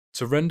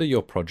To render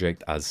your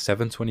project as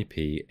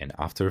 720p in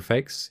After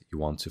Effects, you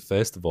want to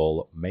first of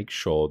all make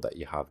sure that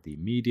you have the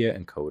Media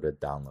Encoder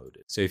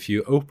downloaded. So if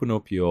you open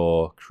up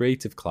your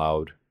Creative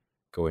Cloud,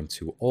 go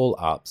into All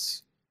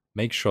Apps,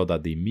 make sure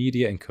that the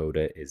Media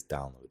Encoder is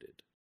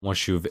downloaded.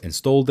 Once you've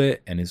installed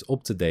it and is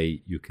up to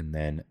date, you can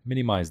then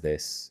minimize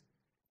this.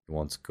 You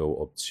want to go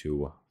up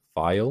to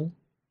File,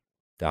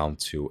 down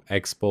to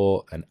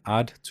Export, and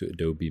Add to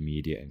Adobe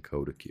Media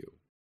Encoder queue.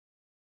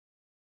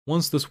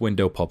 Once this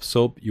window pops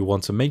up, you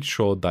want to make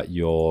sure that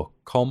your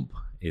comp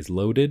is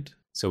loaded,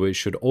 so it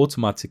should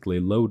automatically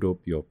load up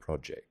your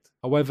project.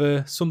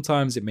 However,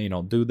 sometimes it may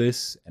not do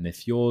this, and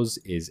if yours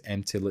is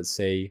empty, let's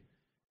say,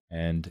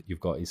 and you've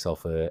got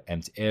yourself an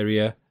empty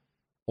area,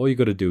 all you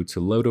got to do to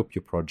load up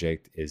your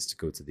project is to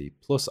go to the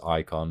plus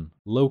icon,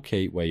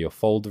 locate where your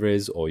folder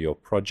is or your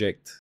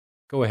project,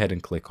 go ahead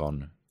and click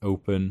on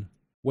Open,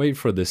 wait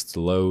for this to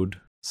load.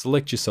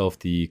 Select yourself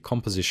the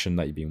composition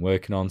that you've been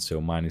working on,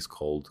 so mine is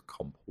called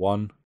Comp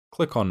 1.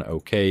 Click on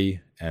OK,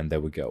 and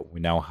there we go. We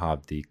now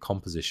have the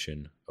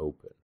composition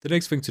open. The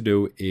next thing to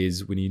do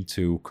is we need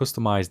to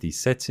customize the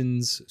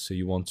settings. So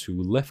you want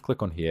to left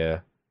click on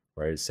here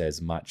where it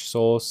says Match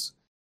Source.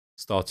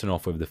 Starting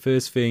off with the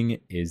first thing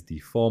is the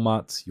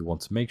format. You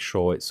want to make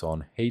sure it's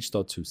on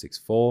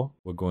H.264.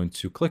 We're going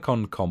to click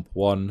on Comp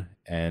 1,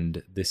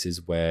 and this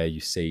is where you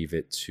save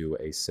it to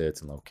a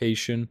certain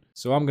location.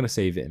 So I'm going to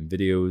save it in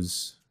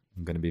videos.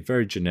 I'm going to be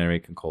very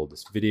generic and call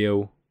this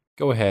video.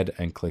 Go ahead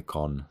and click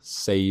on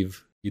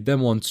Save. You then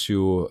want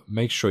to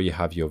make sure you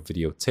have your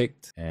video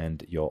ticked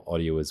and your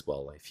audio as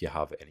well, if you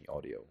have any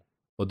audio.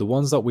 But the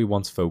ones that we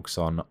want to focus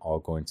on are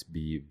going to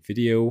be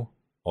video,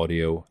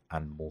 audio,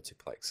 and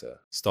multiplexer.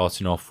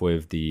 Starting off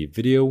with the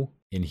video,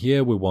 in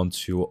here we want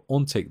to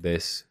untick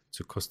this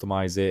to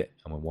customize it,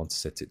 and we want to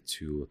set it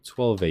to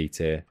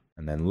 1280,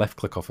 and then left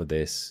click off of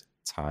this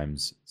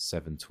times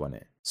 720.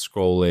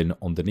 Scrolling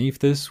underneath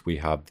this, we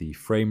have the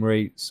frame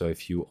rate. So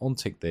if you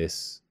untick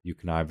this, you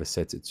can either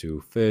set it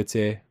to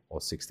 30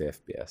 or 60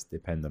 FPS,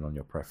 depending on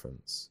your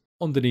preference.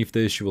 Underneath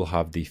this, you will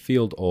have the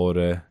field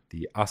order,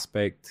 the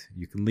aspect.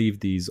 You can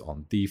leave these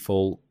on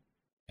default,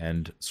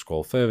 and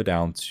scroll further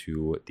down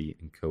to the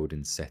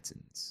encoding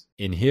settings.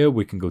 In here,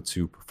 we can go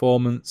to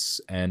performance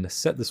and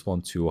set this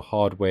one to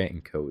hardware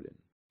encoding.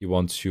 You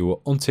want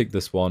to untick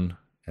this one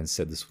and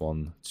set this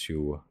one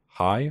to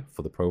high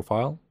for the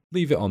profile.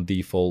 Leave it on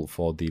default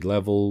for the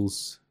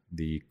levels,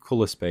 the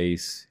color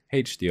space,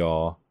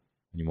 HDR,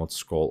 and you want to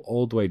scroll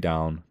all the way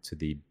down to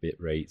the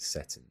bitrate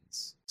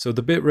settings. So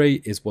the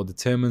bitrate is what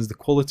determines the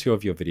quality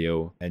of your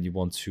video, and you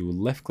want to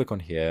left click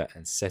on here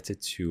and set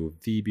it to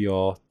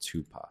VBR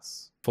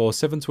 2-pass. For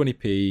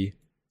 720p,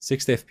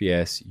 60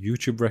 FPS,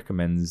 YouTube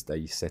recommends that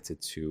you set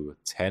it to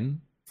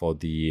 10 for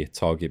the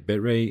target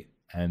bitrate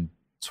and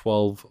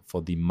 12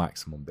 for the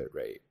maximum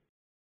bitrate.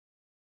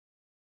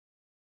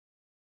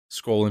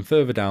 Scrolling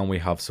further down, we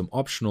have some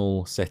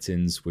optional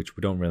settings which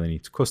we don't really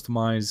need to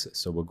customize.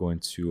 So we're going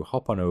to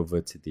hop on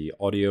over to the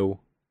audio.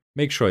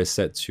 Make sure it's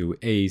set to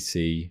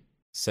AAC,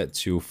 set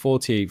to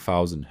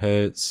 48,000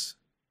 Hertz.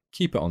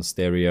 Keep it on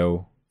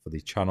stereo for the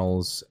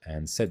channels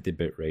and set the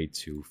bitrate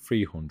to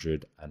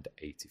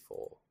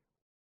 384.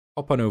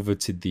 Hop on over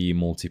to the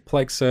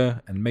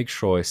multiplexer and make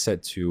sure it's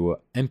set to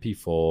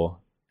MP4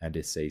 and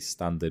it's a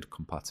standard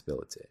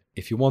compatibility.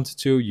 If you wanted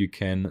to, you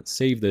can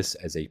save this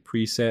as a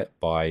preset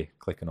by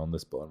clicking on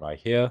this button right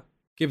here.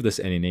 Give this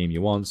any name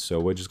you want,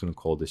 so we're just going to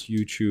call this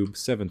YouTube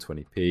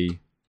 720p. You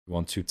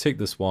want to tick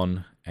this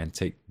one and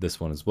tick this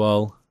one as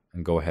well,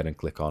 and go ahead and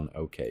click on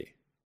OK.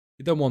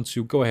 You then want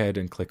to go ahead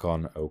and click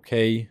on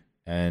OK,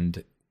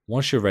 and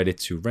once you're ready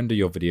to render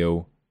your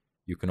video,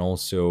 you can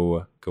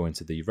also go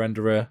into the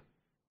renderer.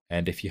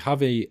 And if you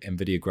have a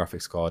NVIDIA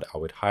graphics card, I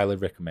would highly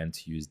recommend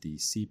to use the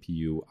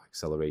CPU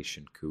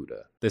acceleration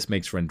CUDA. This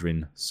makes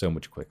rendering so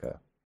much quicker.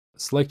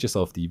 Select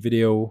yourself the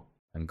video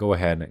and go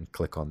ahead and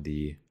click on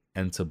the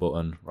enter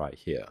button right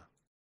here.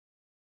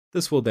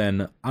 This will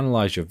then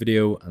analyze your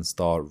video and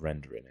start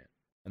rendering it.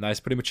 And that's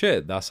pretty much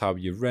it. That's how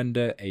you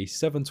render a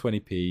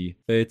 720p,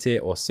 30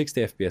 or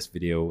 60 FPS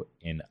video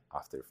in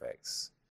After Effects.